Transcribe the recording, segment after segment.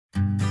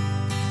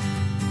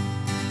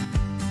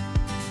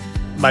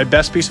My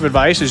best piece of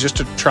advice is just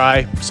to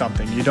try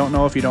something. You don't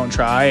know if you don't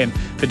try, and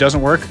if it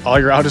doesn't work, all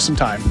you're out is some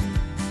time.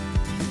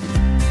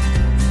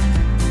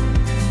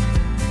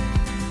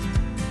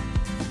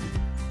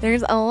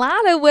 There's a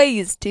lot of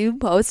ways to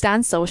post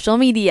on social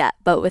media,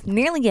 but with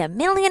nearly 1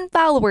 million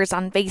followers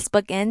on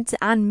Facebook and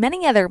on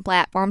many other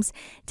platforms,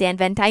 Dan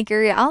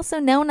Venteicher, also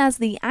known as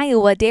the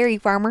Iowa dairy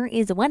farmer,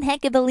 is one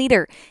heck of a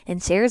leader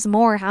and shares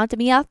more how to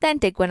be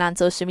authentic when on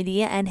social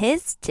media and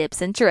his tips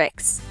and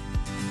tricks.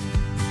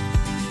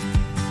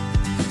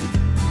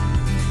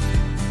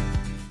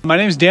 My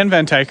name is Dan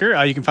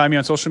Venteicher. You can find me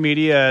on social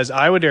media as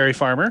Iowa Dairy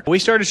Farmer. We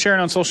started sharing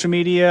on social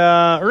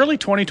media early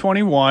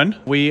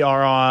 2021. We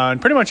are on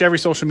pretty much every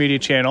social media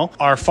channel.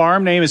 Our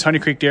farm name is Honey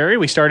Creek Dairy.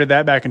 We started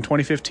that back in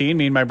 2015.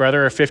 Me and my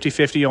brother are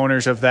 50-50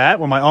 owners of that.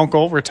 When my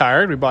uncle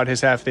retired, we bought his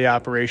half of the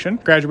operation.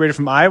 Graduated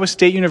from Iowa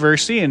State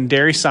University in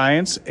dairy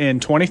science in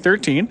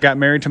 2013. Got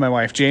married to my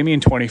wife Jamie in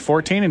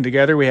 2014, and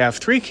together we have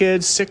 3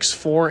 kids, 6,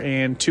 4,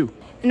 and 2.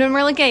 And when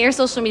we're looking at your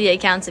social media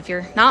accounts, if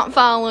you're not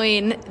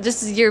following,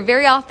 you're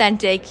very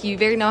authentic. You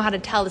very know how to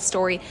tell the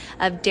story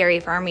of dairy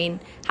farming.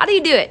 How do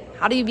you do it?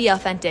 How do you be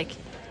authentic?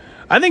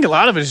 I think a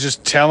lot of it is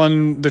just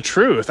telling the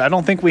truth. I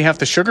don't think we have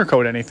to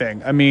sugarcoat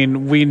anything. I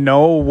mean, we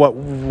know what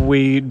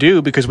we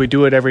do because we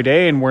do it every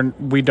day, and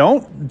we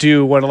don't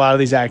do what a lot of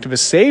these activists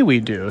say we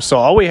do. So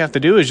all we have to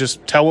do is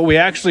just tell what we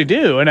actually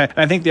do. And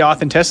I think the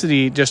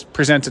authenticity just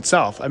presents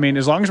itself. I mean,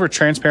 as long as we're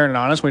transparent and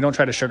honest, we don't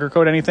try to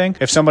sugarcoat anything.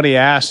 If somebody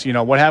asks,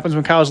 what happens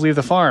when cows leave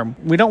the farm?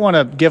 We don't want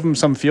to give them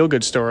some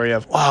feel-good story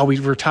of, wow, we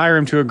retire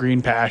them to a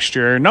green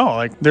pasture.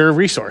 No, they're a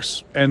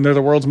resource, and they're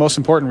the world's most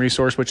important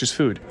resource, which is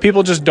food.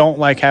 People just don't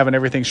like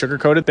having everything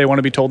sugar-coated. They want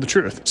to be told the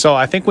truth. So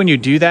I think when you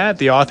do that,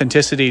 the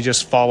authenticity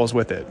just follows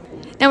with it.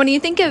 Now, when you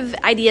think of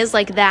ideas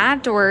like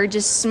that, or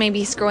just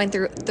maybe scrolling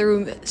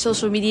through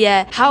social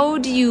media, how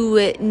do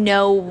you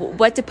know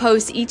what to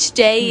post each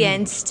day?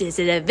 And is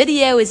it a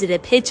video? Is it a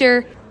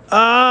picture?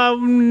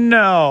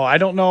 No, I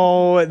don't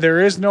know.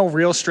 There is no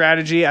real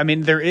strategy. I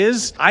mean,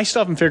 I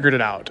still haven't figured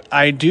it out.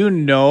 I do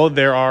know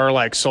there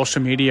are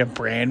social media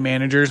brand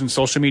managers and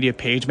social media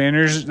page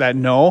managers that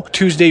know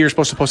Tuesday you're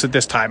supposed to post at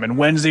this time and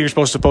Wednesday you're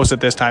supposed to post at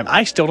this time.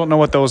 I still don't know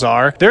what those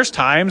are. There's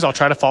times I'll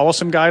try to follow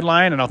some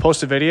guideline and I'll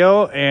post a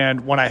video,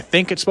 and when I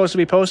think it's supposed to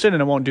be posted,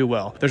 and it won't do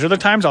well. There's other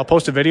times I'll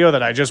post a video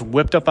that I just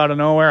whipped up out of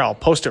nowhere. I'll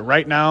post it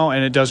right now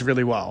and it does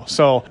really well.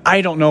 So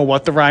I don't know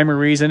what the rhyme or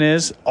reason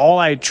is. All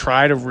I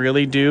try to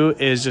really do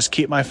is just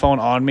keep my phone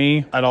on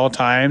me at all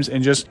times,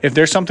 and just, if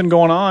there's something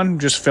going on,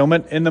 just film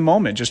it in the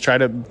moment. Just try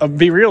to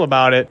be real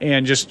about it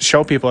and just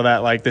show people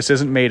that this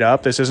isn't made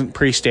up, this isn't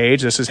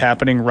pre-staged, this is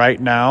happening right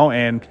now.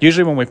 And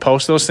usually when we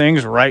post those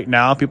things right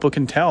now, people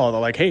can tell,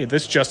 they're like, hey,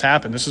 this just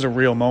happened, this is a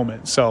real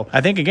moment. So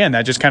I think, again,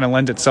 that just kind of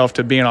lends itself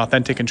to being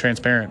authentic and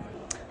transparent.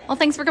 Well,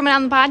 thanks for coming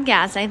on the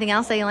podcast. Anything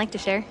else that you'd like to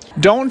share?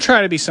 Don't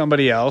try to be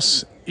somebody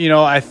else.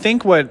 I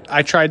think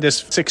I tried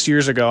this 6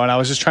 years ago, and I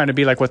was just trying to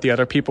be like what the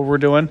other people were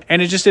doing,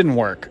 and it just didn't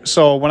work.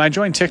 So when I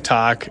joined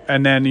TikTok,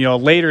 and then,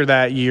 later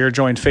that year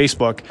joined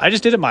Facebook, I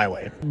just did it my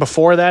way.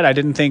 Before that, I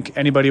didn't think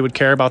anybody would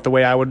care about the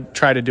way I would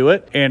try to do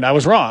it, and I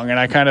was wrong, and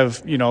I kind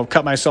of,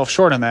 cut myself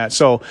short on that.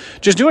 So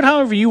just do it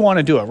however you want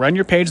to do it. Run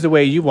your page the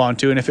way you want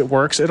to, and if it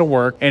works, it'll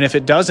work. And if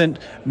it doesn't,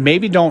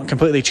 maybe don't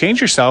completely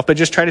change yourself, but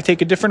just try to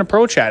take a different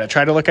approach at it.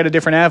 Try to look at a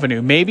different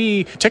avenue.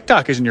 Maybe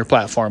TikTok isn't your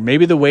platform.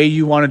 Maybe the way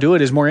you want to do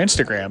it is more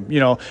Instagram.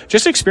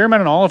 Just experiment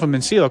on all of them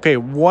and see, okay,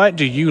 what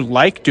do you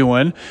like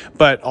doing?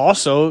 But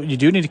also, you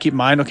do need to keep in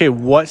mind, okay,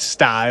 what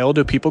style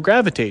do people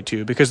gravitate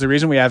to? Because the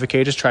reason we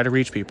advocate is try to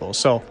reach people.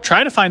 So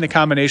try to find the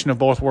combination of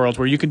both worlds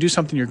where you can do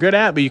something you're good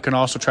at, but you can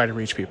also try to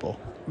reach people.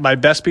 My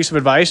best piece of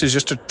advice is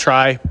just to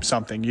try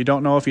something. You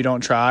don't know if you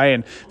don't try,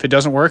 and if it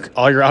doesn't work,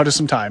 all you're out is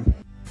some time.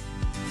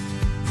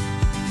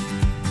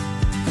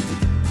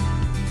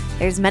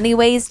 There's many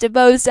ways to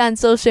post on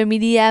social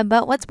media,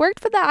 but what's worked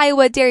for the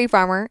Iowa dairy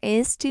farmer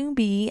is to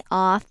be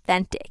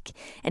authentic,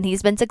 and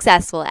he's been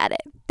successful at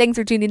it. Thanks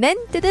for tuning in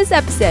to this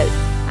episode.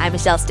 I'm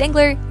Michelle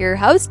Stingler, your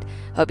host.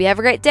 Hope you have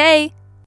a great day.